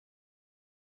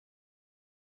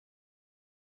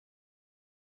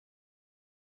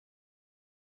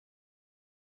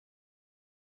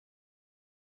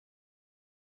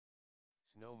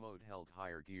Snow mode held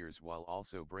higher gears while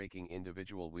also braking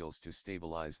individual wheels to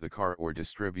stabilize the car or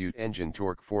distribute engine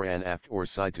torque fore and aft or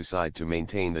side to side to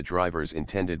maintain the driver's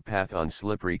intended path on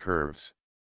slippery curves.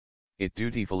 It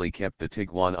dutifully kept the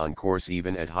Tiguan on course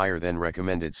even at higher than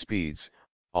recommended speeds,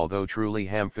 although truly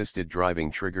ham-fisted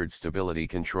driving triggered stability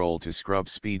control to scrub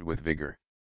speed with vigor.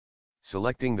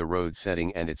 Selecting the road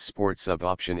setting and its sport sub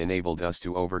option enabled us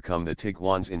to overcome the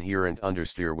Tiguan's inherent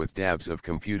understeer with dabs of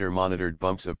computer-monitored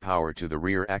bumps of power to the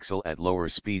rear axle at lower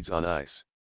speeds on ice.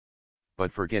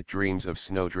 But forget dreams of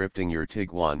snow drifting your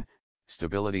Tiguan.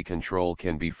 Stability control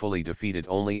can be fully defeated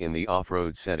only in the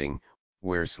off-road setting,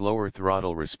 where slower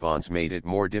throttle response made it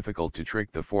more difficult to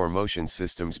trick the 4Motion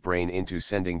system's brain into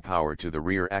sending power to the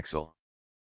rear axle.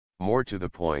 More to the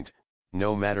point,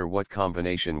 no matter what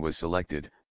combination was selected,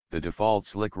 the default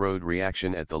slick road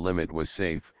reaction at the limit was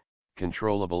safe,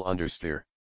 controllable understeer.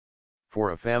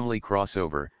 For a family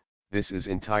crossover, this is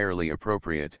entirely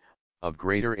appropriate. Of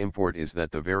greater import is that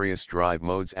the various drive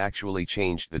modes actually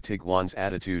changed the Tiguan's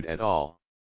attitude at all.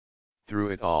 Through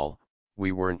it all,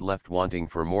 we weren't left wanting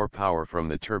for more power from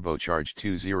the turbocharged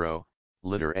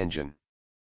 2.0-liter engine.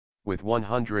 With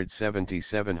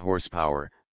 177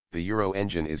 horsepower, the Euro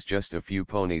engine is just a few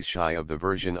ponies shy of the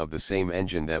version of the same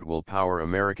engine that will power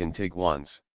American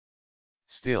Tiguans.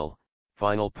 Still,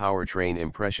 final powertrain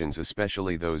impressions,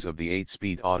 especially those of the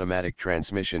 8-speed automatic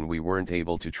transmission we weren't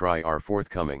able to try, are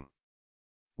forthcoming.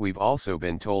 We've also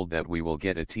been told that we will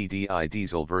get a TDI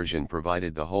diesel version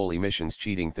provided the whole emissions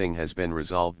cheating thing has been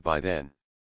resolved by then.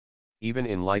 Even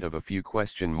in light of a few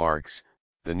question marks,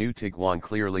 the new Tiguan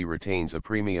clearly retains a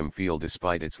premium feel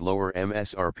despite its lower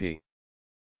MSRP.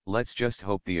 Let's just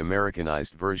hope the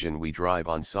Americanized version we drive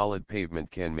on solid pavement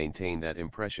can maintain that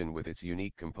impression with its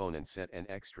unique component set and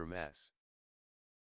extra mass.